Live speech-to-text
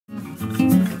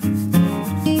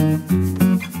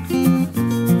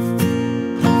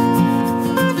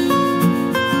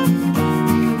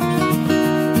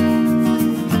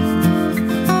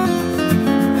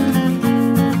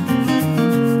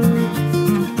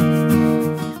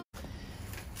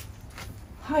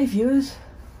Hi viewers,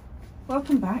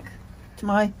 welcome back to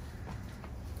my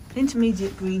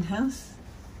intermediate greenhouse.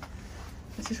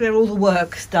 This is where all the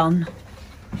work's done,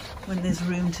 when there's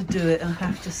room to do it, I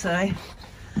have to say.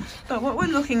 But what we're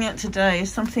looking at today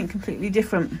is something completely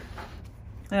different.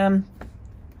 We're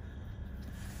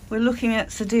looking at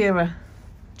Seidera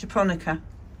japonica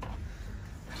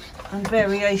and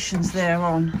variations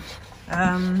thereon.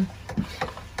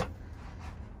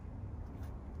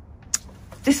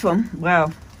 This one,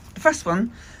 well, the first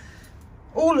one,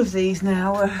 all of these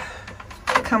now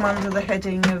come under the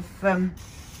heading of Phalaenopsis.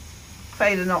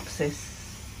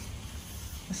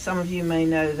 As some of you may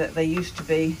know, that they used to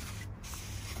be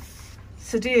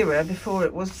Seidera, before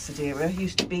it was Seidera,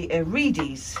 used to be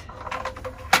Aerides.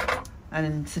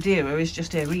 And Seidera is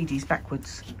just Aerides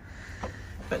backwards.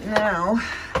 But now,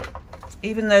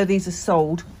 even though these are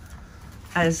sold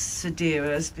as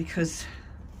Seideras, because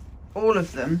all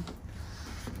of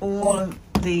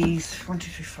these 1, 2,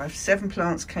 3, 4, 7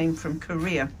 plants came from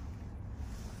Korea.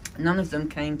 None of them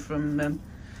came from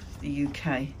the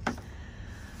UK,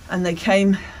 and they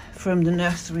came from the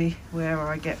nursery where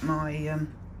I get my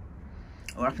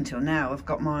or up until now I've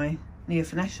got my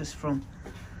Neofinetias from,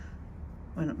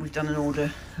 when we've done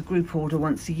a group order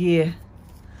once a year.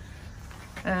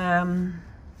 The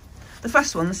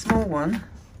first one, the small one,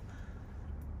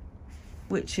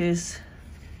 which is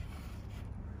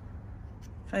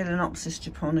Phalaenopsis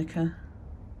japonica,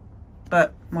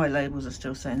 but my labels are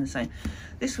still saying the same.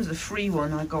 This was a free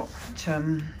one I got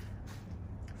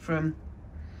from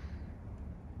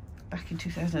back in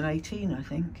 2018, I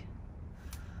think,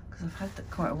 because I've had that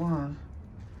quite a while.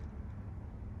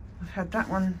 I've had that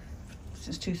one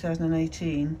since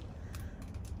 2018,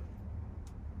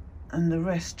 and the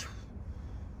rest,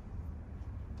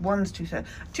 one's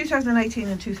 2018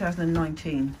 and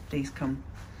 2019 these come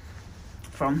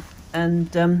from.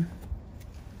 And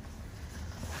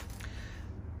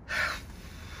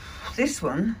this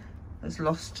one has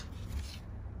lost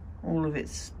all of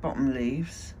its bottom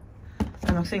leaves,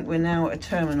 and I think we're now at a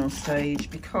terminal stage,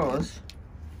 because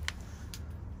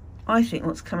I think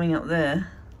what's coming up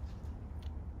there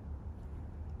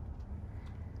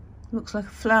looks like a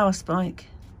flower spike.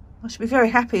 I should be very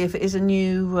happy if it is a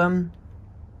new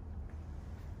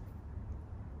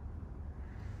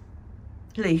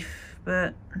leaf,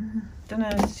 but don't know,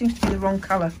 it seems to be the wrong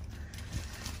colour.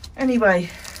 Anyway,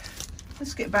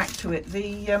 let's get back to it.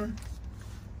 The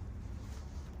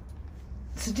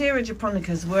Seidera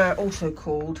japonicas were also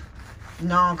called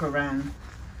Nagaran,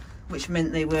 which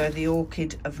meant they were the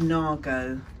orchid of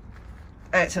Nago.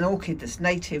 It's an orchid that's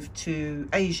native to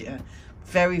Asia,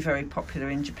 very, very popular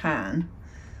in Japan.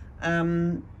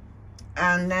 And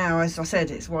now, as I said,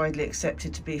 it's widely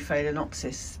accepted to be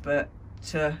Phalaenopsis, but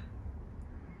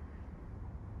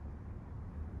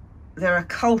there are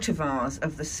cultivars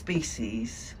of the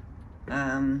species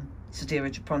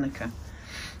Seidera japonica.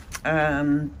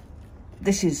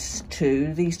 This is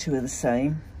two, these two are the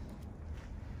same.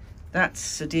 That's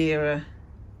Seidera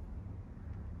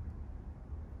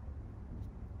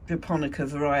japonica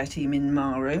variety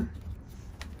Minmaru.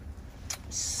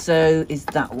 So is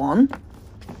that one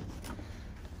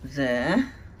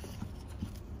there.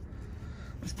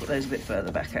 Let's put those a bit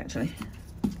further back, actually.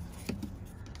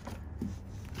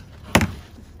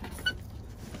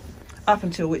 Up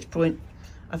until which point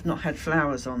I've not had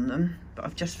flowers on them, but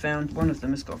I've just found one of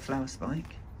them has got a flower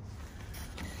spike.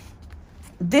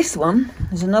 This one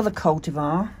is another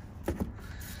cultivar,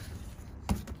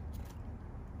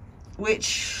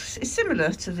 which is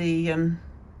similar to the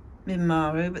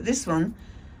Minmaru, but this one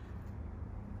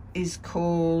is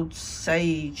called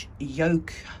Sage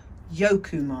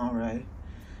Yokumaru.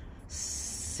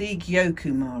 Sig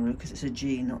Yokumaru, because it's a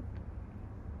G, not.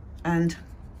 And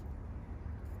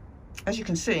as you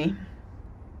can see,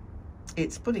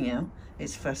 it's putting out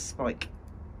its first spike.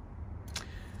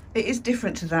 It is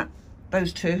different to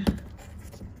those two,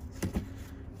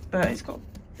 but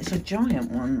it's a giant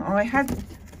one. I had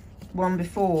one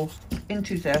before in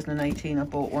 2018. I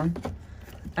bought one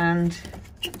and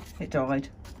it died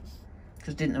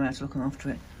because I didn't know how to look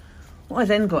after it. What I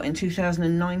then got in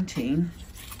 2019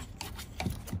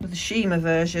 were the Shima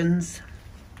versions.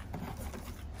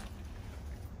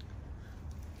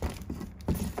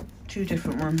 Two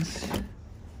different ones.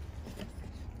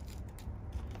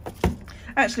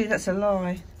 Actually, that's a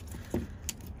lie.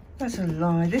 That's a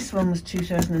lie. This one was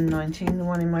 2019, the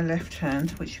one in my left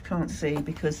hand, which you can't see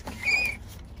because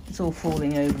it's all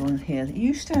falling over on here.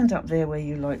 You stand up there where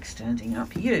you like standing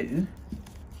up. You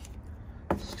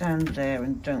stand there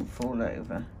and don't fall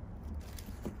over.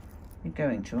 You're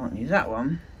going to, aren't you? That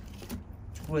one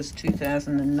was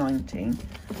 2019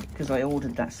 because I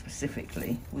ordered that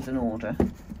specifically with an order.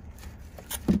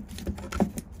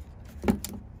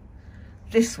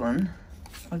 This one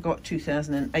I got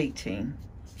 2018.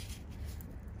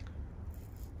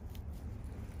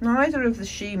 Neither of the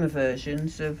Shima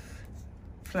versions have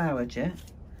flowered yet.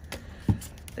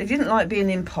 They didn't like being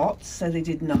in pots, so they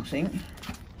did nothing.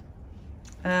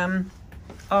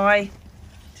 I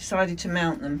decided to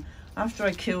mount them. After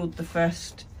I killed the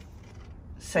first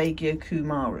Seigyo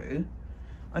Kumaru,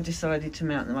 I decided to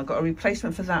mount them. I got a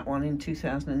replacement for that one in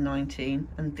 2019,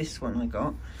 and this one I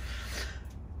got.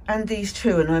 And these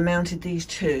two, and I mounted these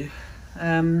two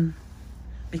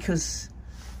because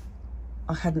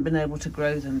I hadn't been able to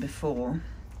grow them before.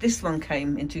 This one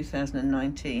came in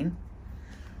 2019.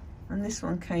 And this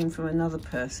one came from another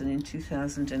person in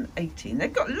 2018.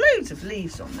 They've got loads of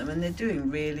leaves on them and they're doing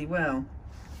really well.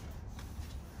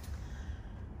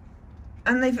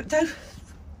 And the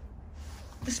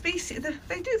species,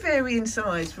 they do vary in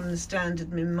size from the standard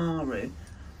Minmaru.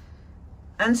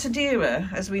 And Seidera,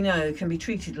 as we know, can be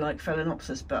treated like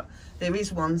Phalaenopsis, but there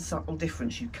is one subtle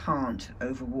difference. You can't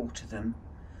overwater them.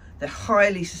 They're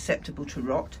highly susceptible to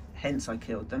rot, hence I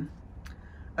killed them,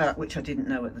 which I didn't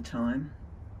know at the time.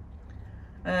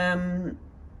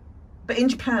 But in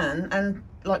Japan and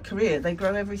like Korea, they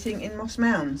grow everything in moss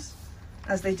mounds,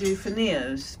 as they do for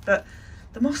Neos. But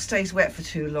the moss stays wet for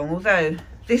too long, although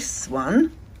this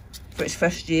one, for its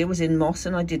first year, was in moss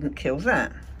and I didn't kill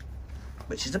that,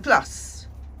 which is a plus.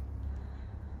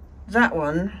 That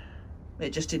one,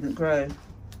 it just didn't grow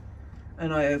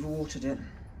and I overwatered it.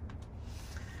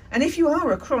 And if you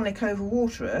are a chronic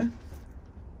overwaterer,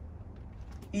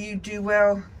 you do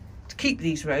well to keep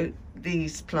these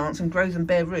plants and grow them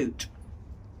bare root,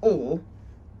 or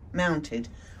mounted,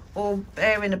 or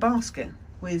bare in a basket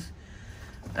with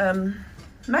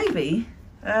maybe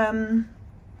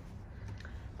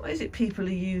what is it people are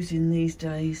using these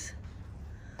days?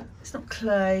 It's not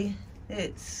clay,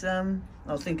 it's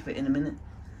I'll think of it in a minute.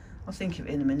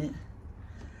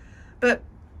 But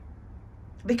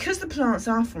because the plants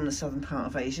are from the southern part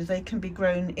of Asia, they can be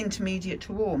grown intermediate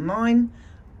to warm. Mine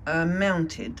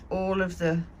mounted all of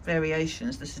the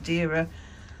variations, the Seidera,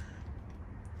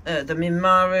 the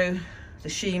Minmaru, the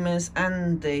Shimas,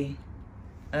 and the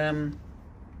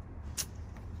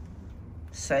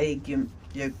Seigkumaru.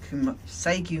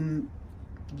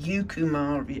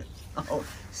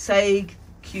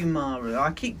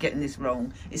 I keep getting this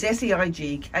wrong. It's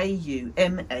Seigkumaru.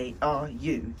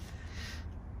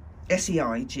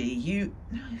 Seigu,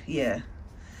 yeah.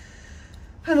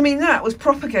 And I mean, that was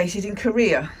propagated in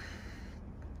Korea.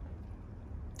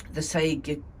 The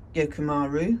Seigyo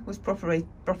was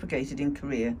propagated in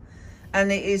Korea.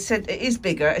 And it is said it is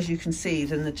bigger, as you can see,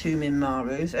 than the two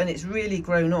Minmarus, and it's really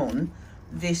grown on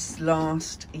this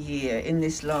last year, in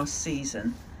this last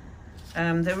season.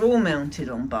 They're all mounted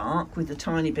on bark with a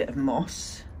tiny bit of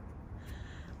moss,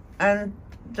 and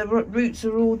the roots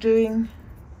are all doing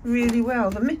really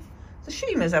well. The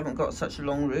Shimas haven't got such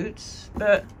long roots,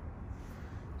 but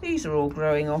these are all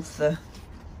growing off the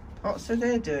pot, so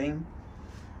they're doing.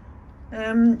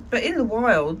 But in the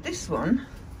wild, this one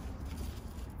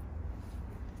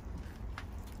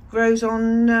grows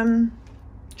on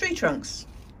tree trunks,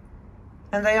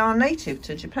 and they are native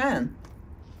to Japan,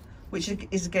 which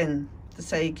is again the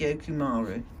Seigyo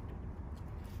Kumaru.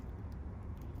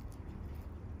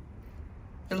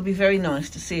 It'll be very nice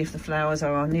to see if the flowers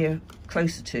are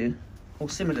closer to or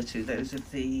similar to those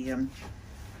of the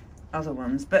other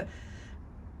ones, but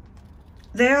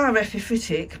they are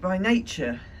epiphytic by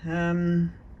nature,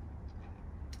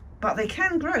 but they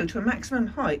can grow to a maximum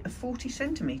height of 40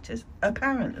 centimetres,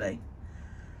 apparently.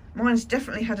 Mine's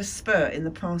definitely had a spurt in the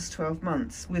past 12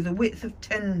 months with a width of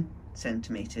 10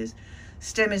 centimetres.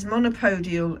 Stem is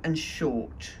monopodial and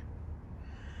short,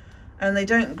 and they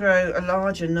don't grow a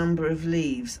larger number of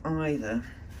leaves either.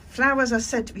 Flowers are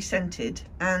said to be scented,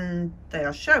 and they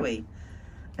are showy,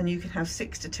 and you can have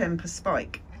 6 to 10 per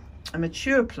spike. A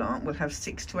mature plant will have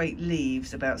 6 to 8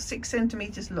 leaves, about 6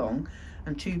 centimetres long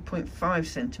and 2.5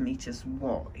 centimetres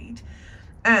wide.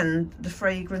 And the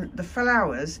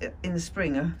flowers in the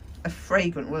spring are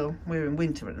fragrant. Well, we're in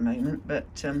winter at the moment, but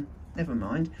never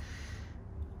mind.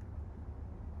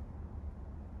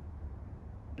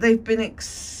 They've been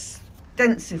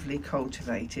extensively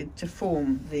cultivated to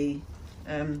form the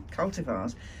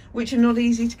cultivars, which are not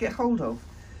easy to get hold of.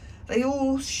 They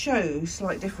all show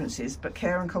slight differences, but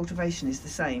care and cultivation is the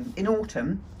same. In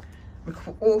autumn,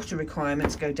 water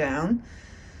requirements go down,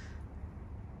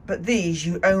 but these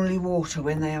you only water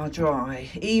when they are dry,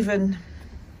 even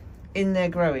in their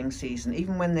growing season,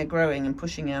 even when they're growing and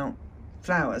pushing out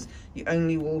flowers, you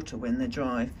only water when they're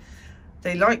dry.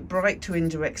 They like bright to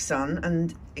indirect sun,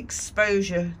 and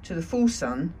exposure to the full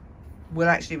sun will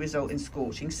actually result in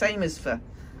scorching, same as for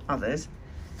others.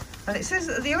 And it says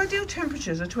that the ideal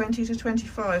temperatures are 20 to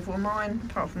 25. Well, mine,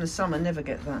 apart from the summer, never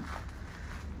get that.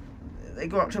 They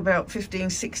go up to about 15,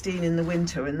 16 in the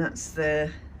winter, and that's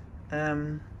their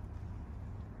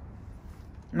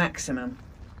maximum.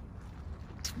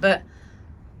 But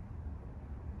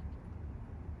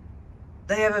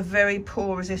they have a very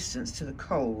poor resistance to the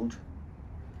cold.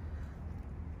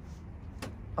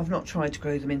 I've not tried to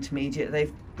grow them intermediate.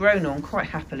 They've grown on quite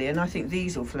happily, and I think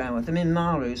these will flower. The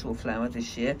Minmarus will flower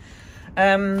this year.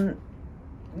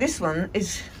 This one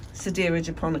is Seidera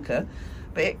japonica,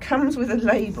 but it comes with a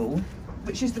label,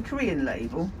 which is the Korean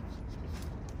label,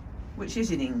 which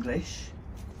is in English.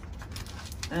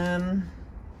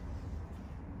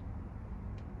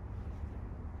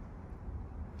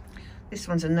 This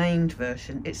one's a named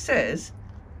version. It says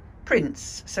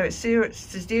Prince, so it's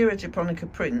Seidera japonica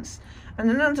Prince, and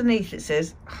then underneath it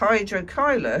says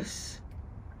Hydrochilus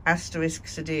asterisk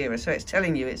Seidera, so it's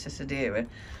telling you it's a Seidera.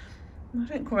 I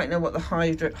don't quite know what the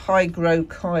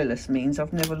Hydrochilus means.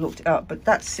 I've never looked it up, but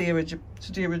that's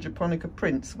Seidera japonica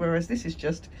Prince, whereas this is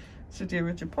just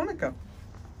Seidera japonica.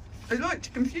 They like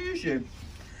to confuse you.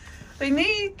 They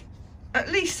need at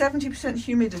least 70%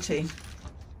 humidity,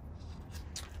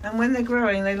 and when they're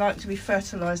growing they like to be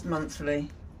fertilised monthly.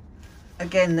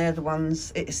 Again, they're the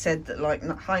ones, it is said, that like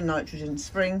high nitrogen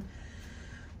spring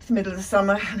to the middle of the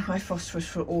summer and high phosphorus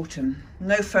for autumn.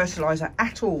 No fertiliser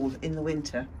at all in the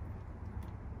winter.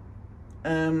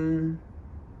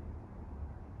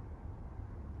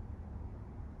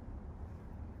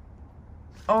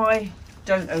 I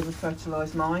don't over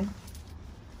fertilise mine.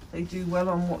 They do well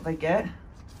on what they get.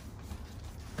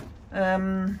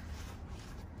 I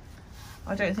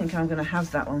don't think I'm going to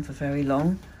have that one for very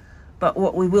long. But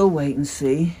what we will wait and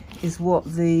see is what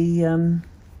the,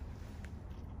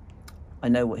 I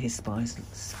know what his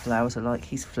flowers are like.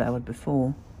 He's flowered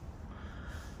before.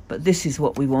 But this is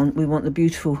what we want. We want the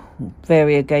beautiful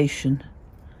variegation,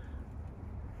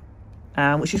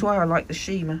 which is why I like the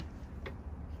Shima.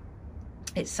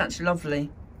 It's such lovely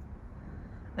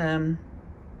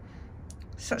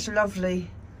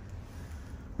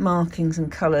markings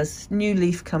and colours. New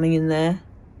leaf coming in there.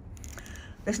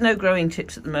 There's no growing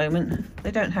tips at the moment.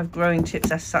 They don't have growing tips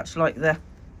as such like the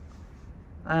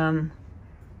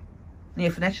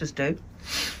Neofinetias do.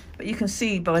 But you can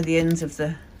see by the ends of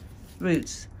the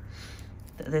roots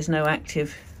that there's no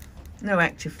activity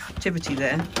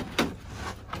there.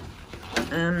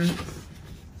 And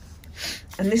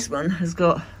this one has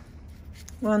got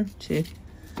 1, 2,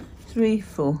 3,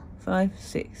 4, 5,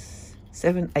 6,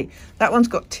 7, 8. That one's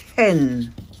got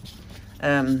 10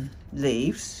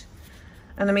 leaves.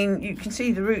 And I mean, you can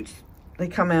see the roots, they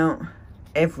come out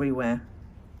everywhere.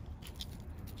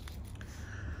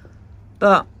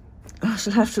 But I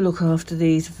shall have to look after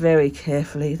these very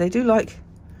carefully. They do like,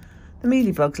 the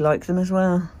mealybugs like them as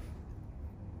well.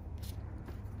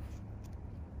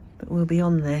 But we'll be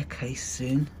on their case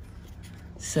soon.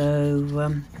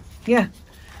 So, yeah.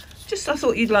 Just I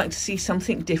thought you'd like to see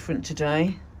something different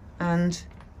today. And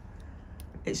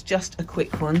it's just a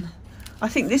quick one. I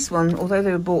think this one, although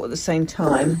they were bought at the same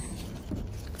time.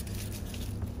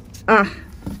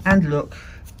 And look.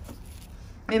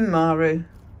 Minmaru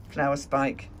flower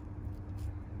spike.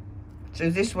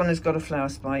 So this one has got a flower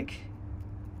spike.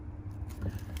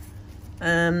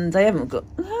 They haven't got,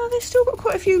 they've still got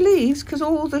quite a few leaves because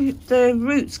all the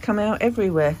roots come out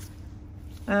everywhere.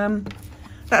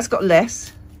 That's got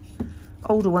less.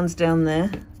 Older ones down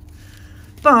there.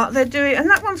 But they're doing, and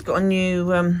that one's got a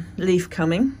new leaf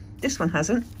coming. This one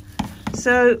hasn't.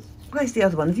 So where's the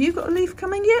other one? Have you got a leaf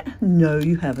coming yet? No,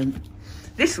 you haven't.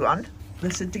 This one, the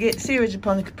Seidera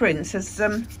japonica Prince, has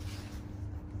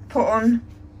put on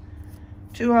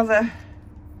 3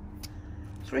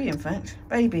 in fact,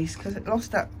 babies, because it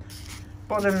lost that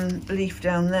bottom leaf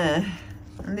down there.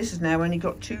 And this has now only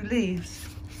got 2 leaves.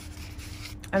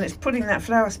 And it's putting that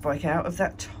flower spike out of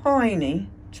that tiny,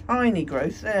 tiny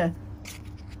growth there.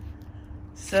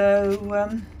 So,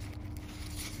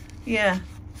 yeah,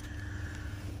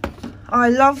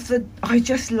 I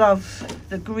just love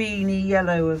the greeny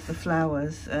yellow of the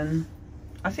flowers, and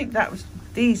I think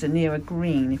these are near a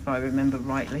green if I remember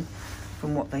rightly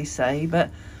from what they say,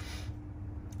 but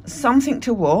something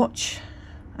to watch.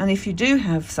 And if you do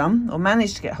have some or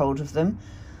manage to get hold of them,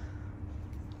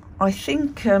 I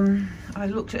think I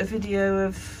looked at a video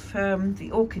of the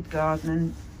orchid garden,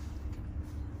 and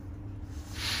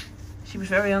she was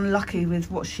very unlucky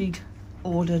with what she'd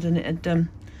ordered, and it had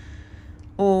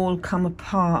all come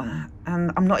apart,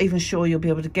 and I'm not even sure you'll be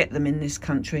able to get them in this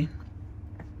country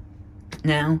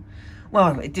now.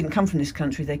 Well, it didn't come from this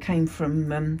country, they came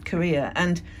from Korea,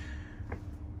 and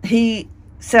he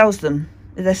sells them.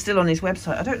 They're still on his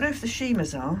website. I don't know if the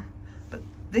Shimas are, but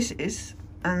this is,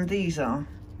 and these are,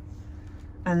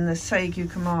 and the Seigu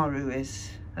Kamaru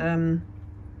is,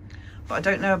 but I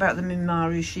don't know about the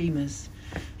Mimaru Shimas.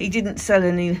 He didn't sell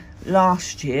any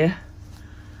last year,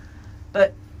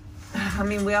 but I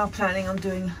mean, we are planning on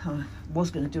doing, I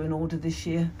was going to do an order this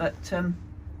year, but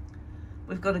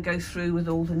we've got to go through with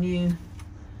all the new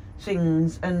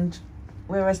things, and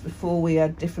whereas before we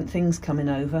had different things coming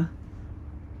over,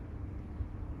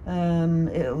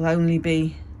 it'll only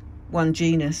be one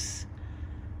genus.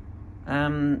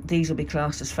 These will be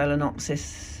classed as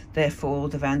Phalaenopsis, therefore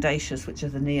the Vandaceous, which are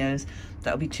the Neos,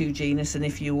 that'll be 2 genus, and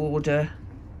if you order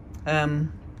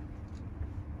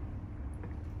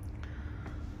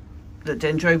the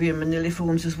Dendrobium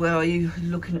maniliforms as well, you're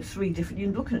looking at 3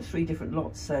 different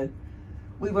lots, so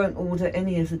we won't order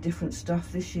any of the different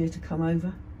stuff this year to come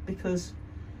over because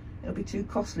it'll be too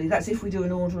costly. That's if we do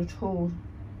an order at all.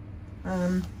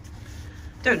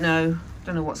 Don't know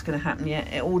what's going to happen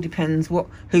yet. It all depends what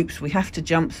hoops we have to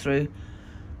jump through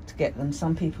to get them.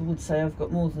 Some people would say I've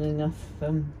got more than enough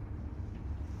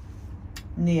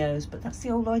Neos, but that's the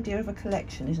old idea of a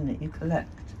collection, isn't it? You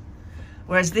collect.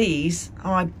 Whereas these,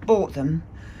 I bought them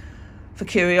for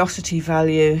curiosity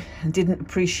value and didn't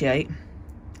appreciate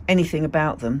anything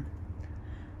about them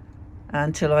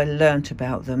until I learnt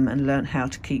about them and learnt how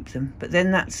to keep them. But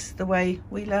then that's the way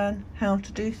we learn how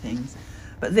to do things.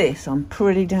 But this, I'm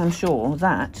pretty damn sure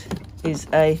that is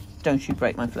a, don't you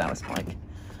break my flower spike.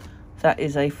 That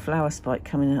is a flower spike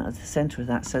coming out of the centre of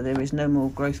that, so there is no more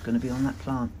growth going to be on that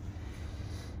plant,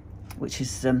 which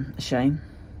is a shame.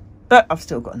 But I've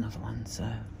still got another one, so.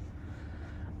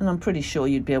 And I'm pretty sure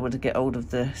you'd be able to get hold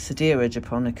of the Seidera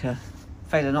japonica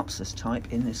Phalaenopsis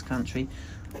type in this country.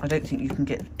 I don't think you can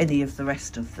get any of the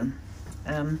rest of them.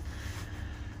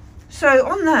 So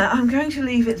on that, I'm going to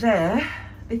leave it there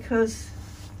because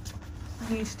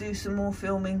I need to do some more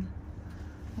filming.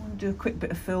 I want to do a quick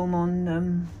bit of film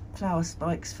on flower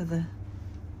spikes for the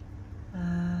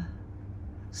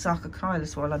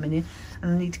Sarcochilus while I'm in here,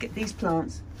 and I need to get these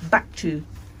plants back to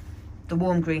the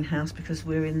warm greenhouse because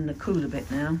we're in the cooler bit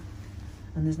now,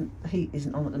 and the heat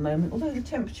isn't on at the moment, although the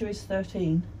temperature is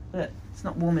 13, but it's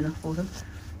not warm enough for them.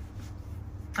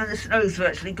 And the snow's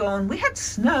virtually gone. We had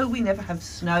snow. We never have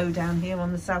snow down here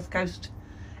on the south coast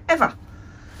ever.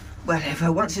 Well,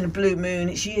 ever. Once in a blue moon.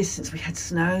 It's years since we had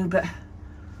snow, but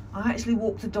I actually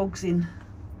walked the dogs in. You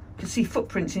could see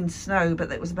footprints in snow, but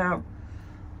it was about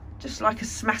just like a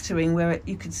smattering where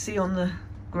you could see on the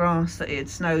grass that it had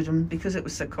snowed, and because it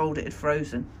was so cold it had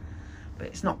frozen. But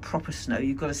it's not proper snow.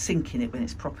 You've got to sink in it when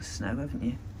it's proper snow, haven't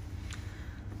you?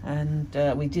 And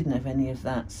we didn't have any of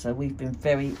that, so we've been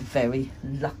very, very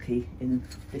lucky in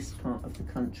this part of the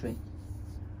country,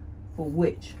 for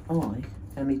which I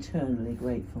am eternally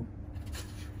grateful.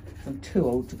 I'm too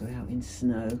old to go out in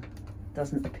snow.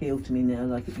 Doesn't appeal to me now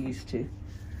like it used to.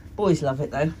 Boys love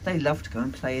it though. They love to go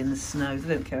and play in the snow.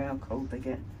 They don't care how cold they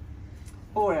get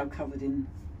or how covered in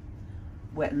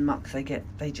wet and muck they get.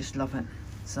 They just love it.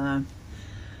 So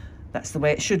that's the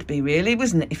way it should be, really,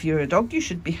 wasn't it? If you're a dog, you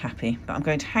should be happy. But I'm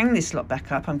going to hang this lot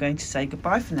back up. I'm going to say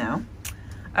goodbye for now.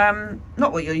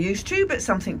 Not what you're used to, but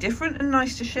something different and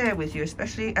nice to share with you,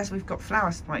 especially as we've got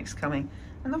flower spikes coming.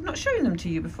 And I've not shown them to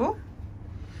you before.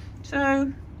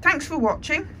 So thanks for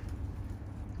watching.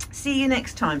 See you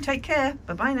next time. Take care.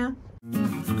 Bye-bye now.